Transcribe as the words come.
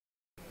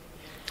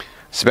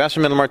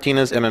Sebastian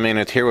Martinez,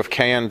 MMAnytt, here with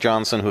Kajan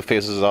Johnson, who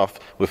faces off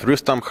with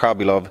Rustam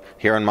Khabilov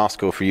here in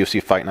Moscow for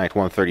UFC Fight Night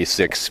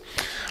 136.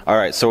 All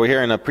right, so we're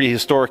here in a pretty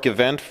historic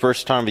event.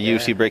 First time the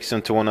UFC breaks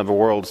into one of the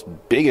world's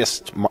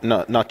biggest,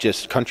 not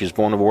just countries,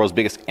 but one of the world's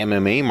biggest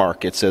MMA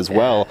markets as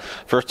well.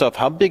 First off,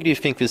 how big do you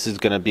think this is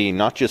going to be,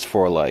 not just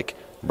for like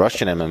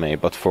Russian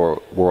MMA, but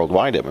for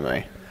worldwide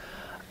MMA?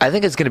 I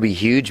think it's going to be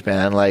huge,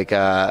 man. Like,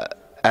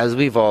 as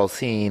we've all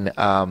seen,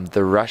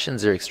 the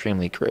Russians are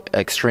extremely good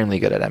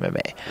at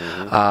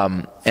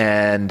MMA,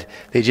 and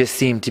they just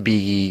seem to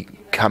be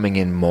coming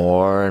in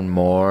more and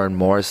more and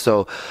more.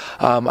 So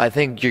I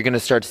think you're going to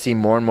start to see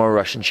more and more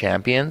Russian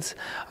champions.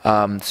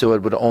 So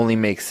it would only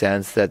make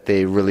sense that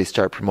they really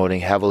start promoting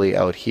heavily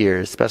out here,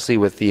 especially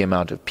with the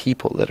amount of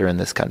people that are in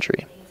this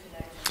country.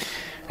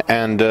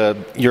 And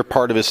you're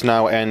part of this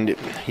now, and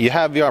you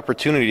have the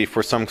opportunity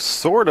for some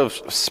sort of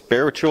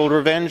spiritual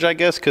revenge, I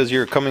guess, because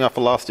you're coming off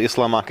a loss to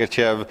Islam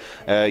Makhachev.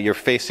 You're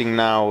facing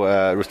now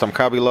Rustam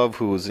Khabilov,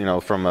 who's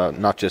from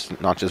not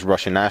just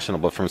Russian national,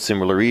 but from a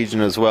similar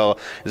region as well.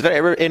 Is there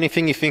ever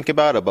anything you think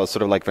about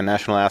sort of like the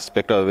national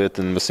aspect of it,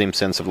 in the same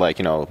sense of like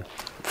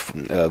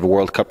the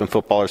World Cup in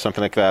football or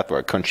something like that,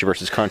 where country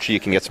versus country, you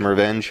can get some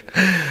revenge?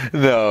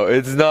 No,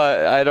 it's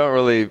not.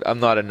 I'm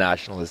not a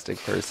nationalistic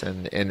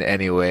person in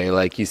any way.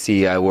 Like you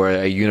see, I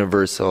wear a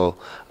universal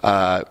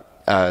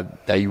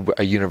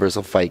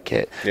universal fight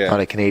kit, not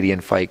a Canadian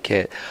fight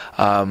kit.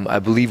 I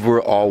believe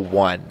we're all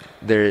one.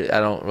 I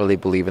don't really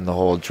believe in the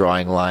whole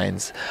drawing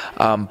lines.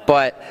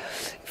 But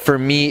for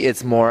me,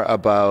 it's more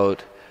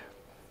about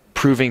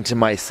proving to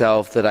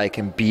myself that I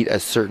can beat a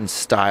certain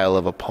style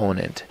of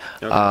opponent,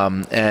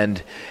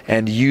 and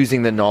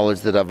using the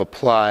knowledge that I've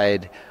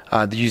applied,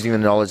 using the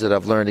knowledge that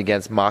I've learned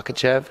against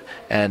Makhachev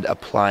and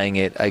applying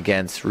it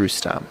against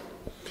Rustam.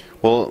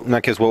 Well, in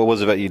that case, what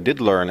was it that you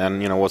did learn,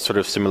 and what sort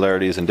of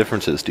similarities and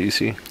differences do you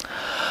see?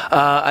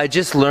 I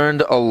just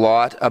learned a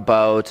lot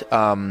about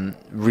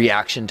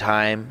reaction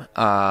time.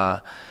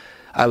 I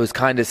was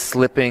kind of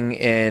slipping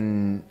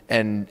in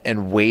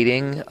and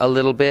waiting a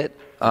little bit,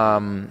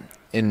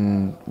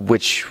 in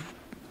which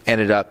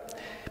ended up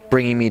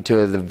bringing me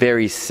to the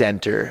very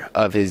center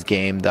of his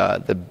game,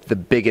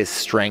 the biggest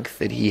strength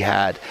that he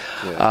had.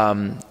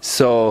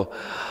 So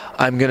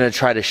I'm going to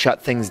try to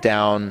shut things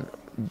down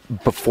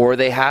before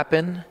they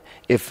happen.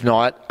 If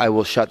not, I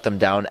will shut them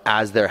down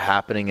as they're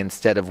happening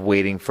instead of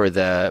waiting for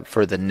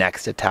the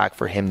next attack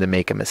for him to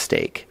make a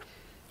mistake.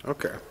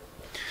 Okay.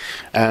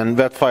 And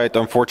that fight,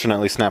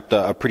 unfortunately, snapped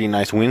a pretty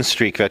nice win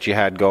streak that you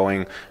had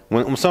going.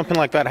 When something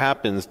like that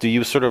happens, do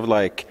you sort of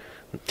like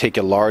take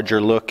a larger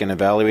look and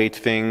evaluate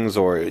things,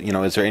 or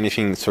is there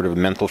anything sort of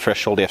mental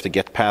threshold you have to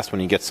get past when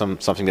you get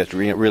something that's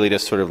really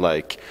just sort of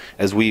like,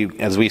 as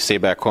we say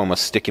back home, a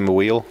stick in the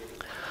wheel?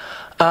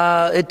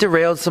 It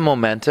derailed some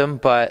momentum,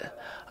 but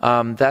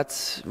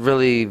that's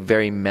really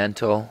very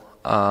mental.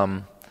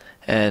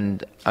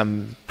 And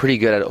I'm pretty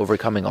good at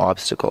overcoming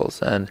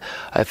obstacles, and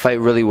I fight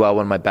really well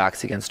when my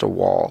back's against a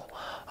wall.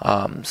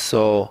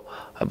 So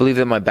I believe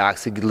that my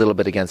back's a little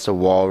bit against a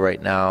wall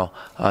right now,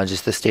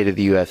 just the state of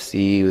the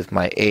UFC with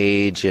my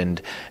age and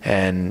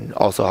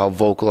also how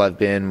vocal I've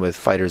been with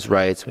fighters'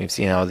 rights. We've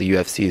seen how the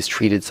UFC has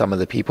treated some of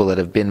the people that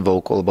have been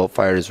vocal about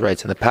fighters'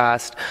 rights in the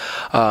past.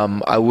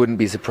 I wouldn't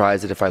be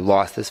surprised that if I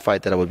lost this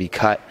fight that I would be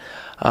cut.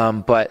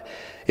 But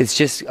it's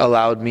just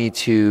allowed me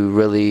to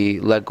really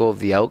let go of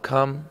the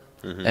outcome.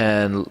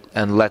 And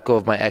let go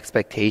of my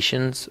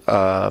expectations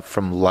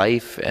from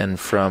life and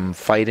from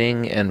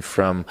fighting and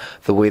from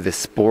the way the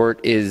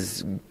sport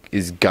is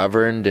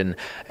governed and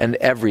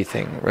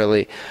everything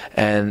really,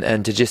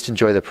 and to just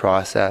enjoy the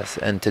process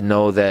and to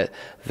know that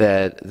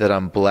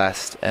I'm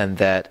blessed and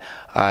that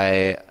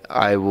I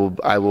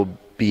will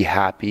be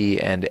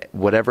happy, and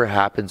whatever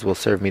happens will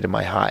serve me to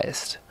my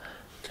highest.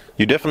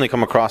 You definitely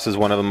come across as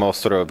one of the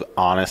most sort of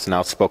honest and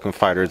outspoken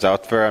fighters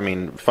out there. I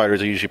mean,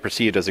 fighters are usually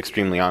perceived as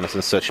extremely honest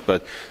and such,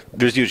 but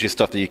there's usually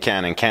stuff that you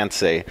can and can't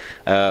say.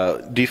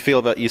 Do you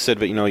feel that you said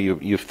that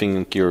you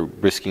think you're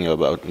risking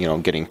about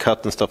getting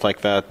cut and stuff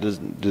like that?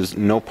 Does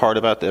no part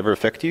of that ever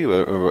affect you,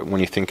 or when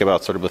you think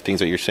about sort of the things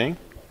that you're saying?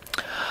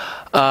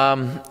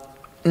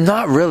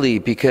 Not really,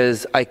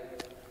 because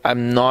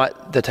I'm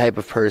not the type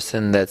of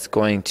person that's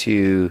going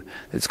to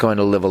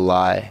live a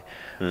lie,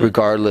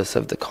 regardless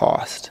of the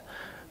cost.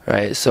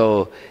 Right,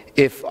 so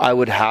if I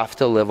would have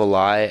to live a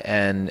lie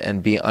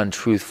and be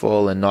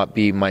untruthful and not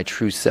be my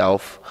true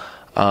self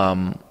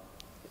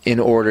in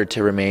order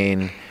to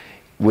remain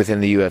within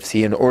the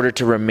UFC, in order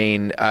to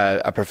remain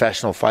a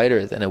professional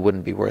fighter, then it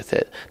wouldn't be worth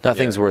it.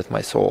 Nothing's worth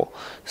my soul.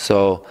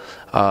 So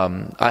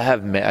I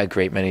have a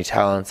great many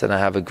talents, and I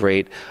have a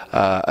great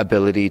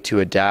ability to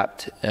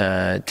adapt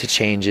to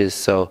changes.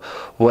 So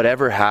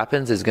whatever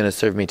happens is going to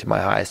serve me to my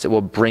highest. It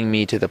will bring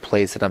me to the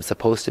place that I'm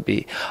supposed to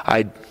be.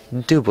 I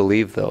do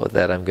believe, though,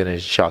 that I'm going to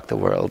shock the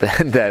world,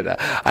 and that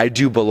I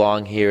do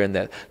belong here, and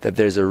that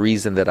there's a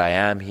reason that I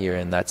am here,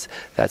 and that's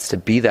to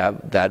be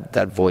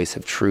that voice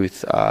of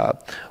truth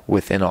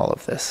within all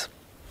of this.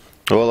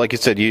 Well, like you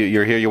said,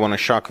 you're here, you want to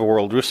shock the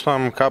world.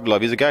 Rustam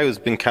Khabilov, he's a guy who's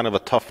been kind of a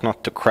tough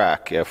nut to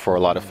crack for a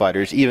lot of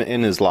fighters. Even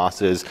in his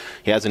losses,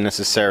 he hasn't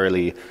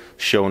necessarily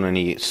shown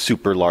any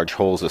super large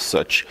holes as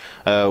such.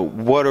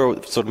 What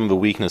are some of the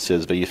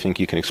weaknesses that you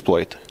think you can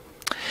exploit?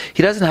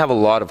 He doesn't have a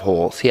lot of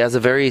holes. He has a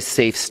very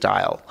safe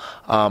style.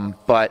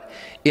 But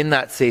in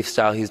that safe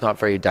style, he's not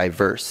very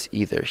diverse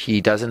either.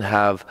 He doesn't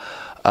have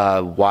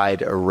a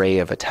wide array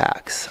of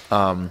attacks.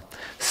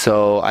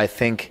 So I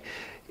think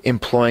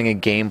employing a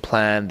game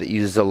plan that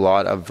uses a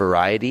lot of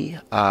variety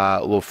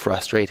will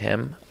frustrate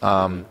him.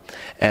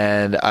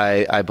 And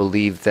I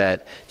believe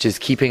that just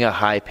keeping a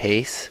high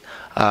pace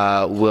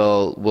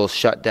will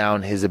shut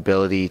down his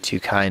ability to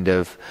kind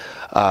of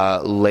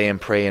lay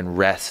and pray and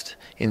rest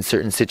in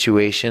certain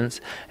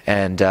situations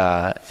and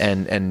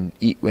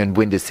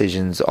win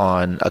decisions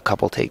on a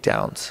couple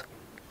takedowns.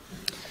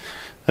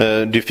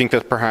 Do you think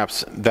that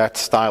perhaps that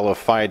style of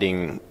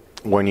fighting,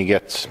 when you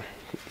get,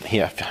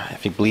 I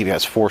believe he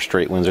has 4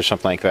 straight wins or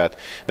something like that,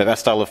 that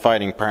style of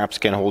fighting perhaps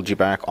can hold you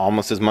back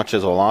almost as much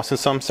as a loss in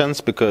some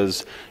sense,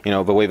 because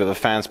the way that the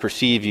fans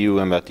perceive you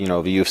and that the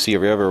UFC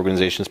or other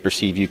organizations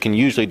perceive you can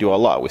usually do a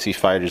lot. We see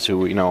fighters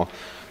who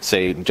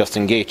say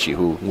Justin Gaethje,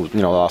 who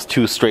lost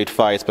 2 straight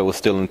fights but was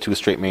still in 2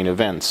 straight main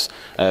events.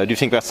 Do you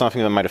think that's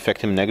something that might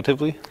affect him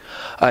negatively?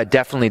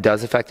 Definitely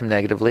does affect him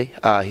negatively.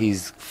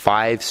 He's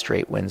 5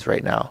 straight wins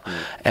right now.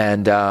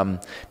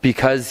 And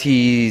because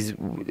he's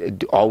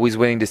always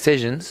winning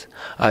decisions,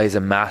 he's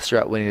a master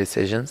at winning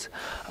decisions,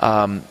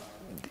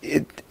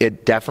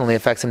 it definitely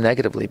affects him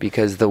negatively,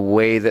 because the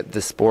way that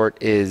the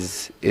sport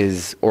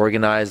is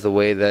organized, the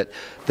way that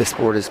the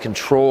sport is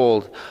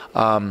controlled,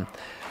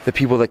 the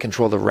people that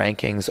control the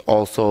rankings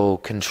also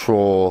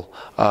control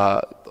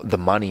the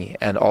money,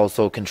 and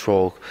also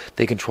control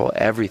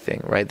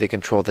everything, right? They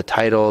control the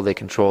title, they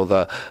control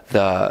the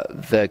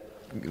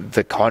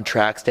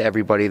contracts to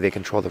everybody, they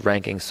control the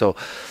rankings, so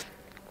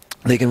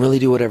they can really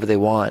do whatever they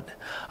want.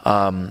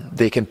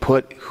 They can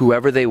put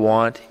whoever they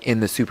want in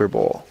the Super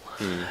Bowl.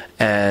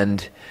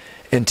 And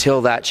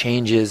until that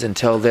changes,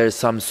 until there's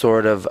some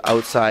sort of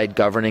outside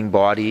governing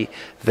body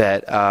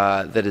that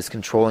is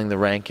controlling the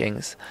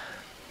rankings,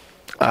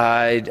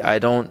 I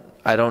don't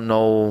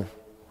know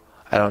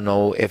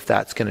if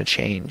that's going to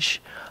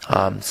change.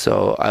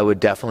 So I would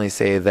definitely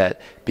say that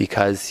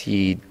because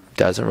he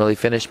doesn't really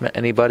finish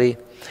anybody,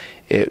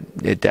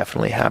 it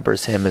definitely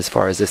hampers him as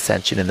far as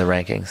ascension in the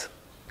rankings.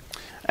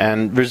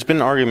 And there's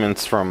been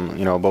arguments from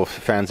both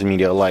fans and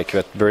media alike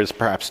that there is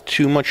perhaps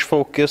too much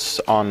focus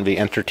on the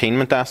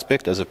entertainment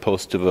aspect as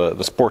opposed to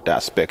the sport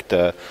aspect.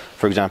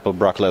 For example,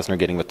 Brock Lesnar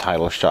getting the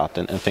title shot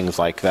and things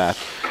like that.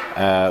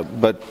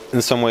 But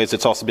in some ways,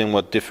 it's also been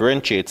what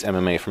differentiates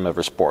MMA from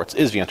other sports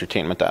is the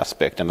entertainment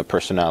aspect and the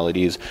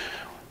personalities.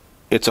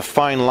 It's a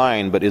fine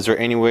line, but is there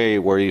any way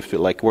where you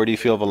feel where do you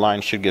feel the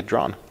line should get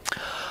drawn?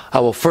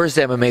 Well, first,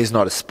 MMA is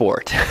not a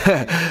sport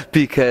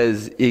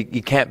because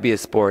you can't be a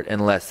sport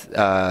unless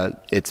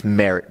it's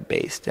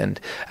merit-based. And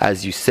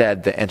as you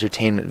said, the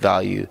entertainment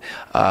value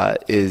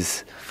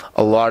is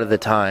a lot of the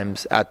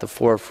times at the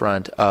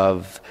forefront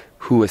of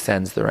who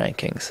ascends the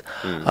rankings,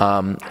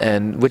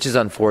 and which is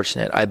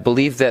unfortunate. I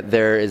believe that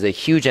there is a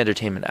huge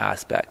entertainment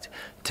aspect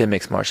to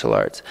mixed martial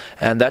arts,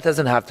 and that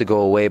doesn't have to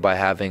go away by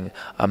having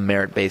a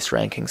merit-based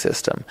ranking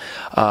system.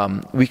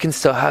 We can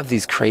still have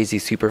these crazy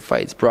super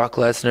fights, Brock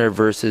Lesnar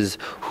versus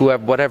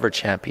whatever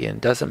champion,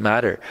 doesn't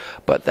matter,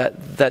 but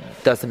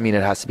that doesn't mean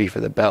it has to be for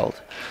the belt.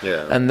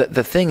 Yeah. And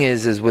the thing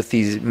is with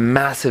these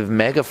massive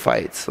mega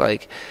fights,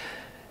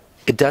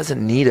 it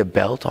doesn't need a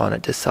belt on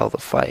it to sell the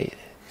fight.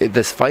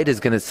 This fight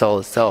is going to sell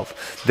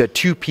itself. The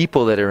 2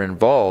 people that are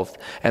involved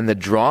and the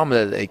drama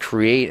that they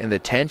create and the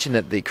tension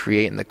that they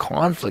create and the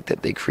conflict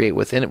that they create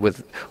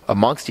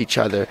amongst each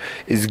other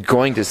is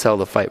going to sell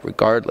the fight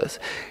regardless.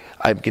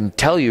 I can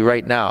tell you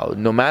right now,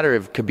 no matter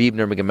if Khabib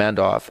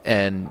Nurmagomedov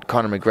and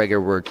Conor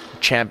McGregor were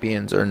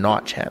champions or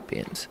not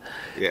champions,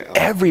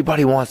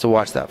 everybody wants to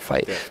watch that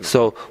fight. Definitely.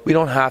 So we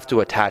don't have to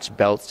attach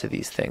belts to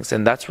these things,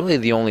 and that's really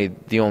the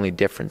only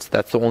difference.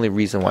 That's the only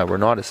reason why we're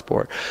not a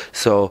sport.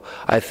 So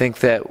I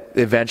think that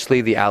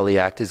eventually the Ali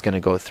Act is going to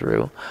go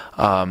through,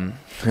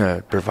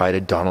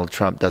 provided Donald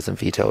Trump doesn't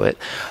veto it.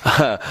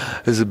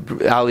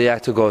 The Ali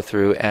Act will go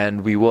through,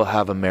 and we will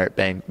have a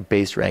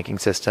merit-based ranking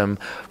system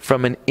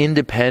from an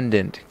independent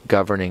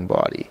governing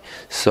body.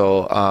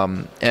 So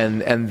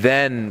and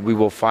then we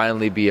will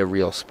finally be a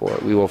real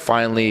sport. It will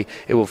finally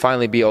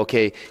be,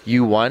 okay,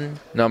 you won,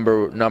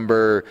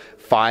 number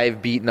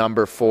 5 beat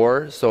number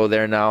 4, so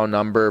they're now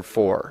number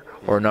 4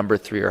 or number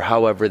 3, or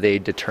however they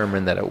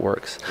determine that it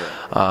works.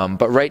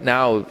 But right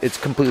now it's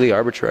completely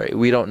arbitrary.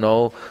 We don't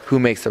know who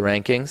makes the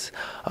rankings.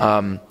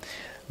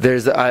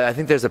 I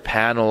think there's a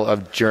panel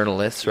of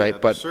journalists,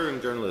 right? But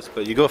certain journalists,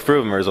 but you go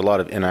through them, there's a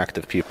lot of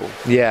inactive people.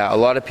 Yeah, a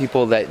lot of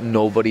people that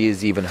nobody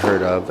has even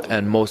heard of,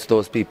 and most of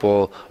those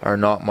people are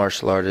not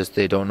martial artists.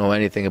 They don't know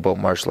anything about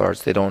martial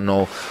arts. They don't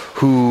know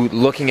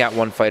looking at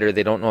one fighter,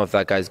 they don't know if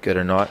that guy's good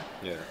or not.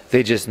 Yeah.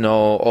 they just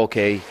know,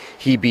 okay,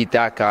 he beat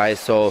that guy,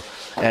 so,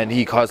 and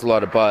he caused a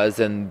lot of buzz,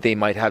 and they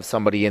might have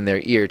somebody in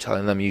their ear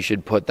telling them you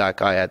should put that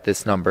guy at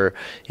this number.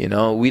 You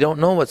know, we don't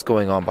know what's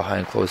going on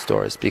behind closed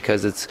doors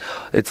because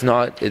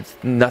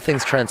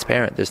nothing's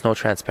transparent. There's no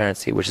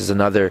transparency, which is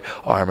another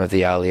arm of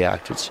the Ali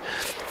Act, which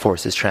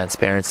forces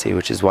transparency,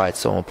 which is why it's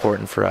so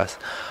important for us.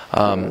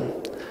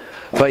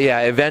 But yeah,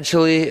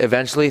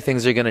 eventually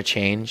things are going to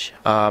change.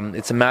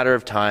 It's a matter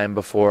of time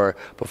before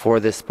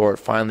this sport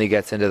finally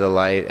gets into the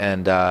light,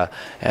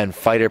 and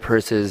fighter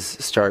purses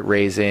start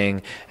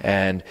raising,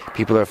 and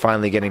people are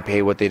finally getting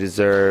paid what they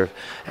deserve,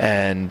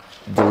 and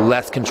the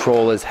less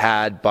control is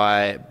had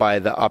by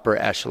the upper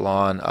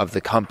echelon of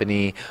the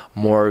company.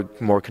 More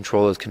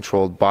control is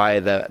controlled by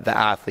the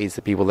athletes,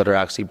 the people that are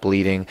actually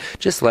bleeding,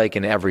 just like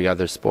in every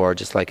other sport,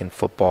 just like in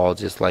football,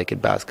 just like in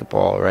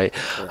basketball, right?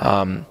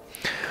 Sure.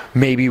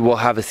 Maybe we'll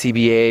have a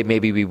CBA,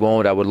 maybe we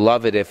won't. I would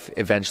love it if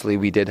eventually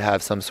we did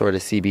have some sort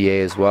of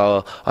CBA as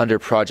well under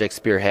Project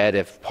Spearhead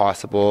if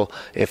possible.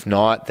 If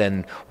not,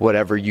 then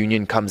whatever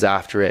union comes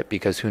after it,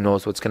 because who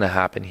knows what's going to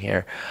happen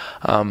here.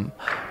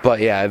 But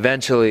yeah,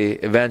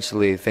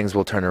 eventually things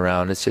will turn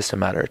around. It's just a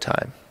matter of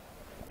time.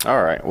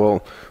 All right.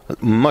 Well,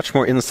 much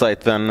more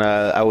insight than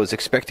I was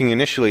expecting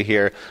initially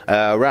here.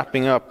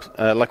 Wrapping up,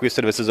 like we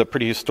said, this is a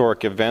pretty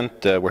historic event.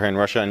 We're here in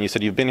Russia, and you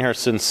said you've been here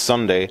since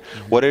Sunday.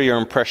 What are your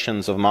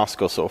impressions of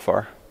Moscow so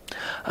far?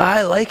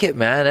 I like it,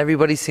 man.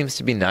 Everybody seems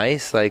to be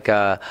nice. Like,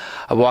 I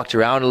walked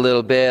around a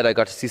little bit. I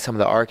got to see some of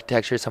the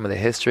architecture, some of the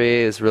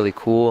history. It's really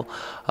cool.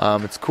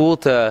 It's cool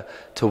to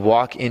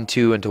walk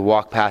into and to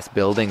walk past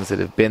buildings that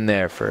have been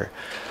there for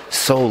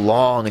so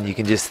long, and you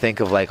can just think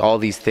of like all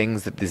these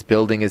things that this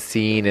building has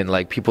seen, and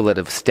like people that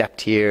have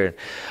stepped here.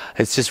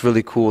 It's just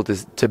really cool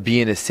to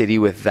be in a city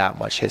with that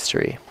much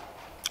history.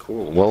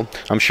 Cool. Well,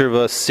 I'm sure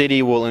the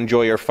city will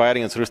enjoy your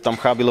fighting. It's Rustam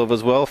Khabilov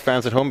as well.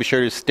 Fans at home, be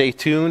sure to stay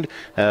tuned.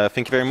 Thank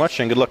you very much,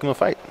 and good luck in the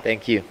fight.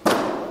 Thank you.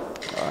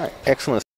 All right. Excellent.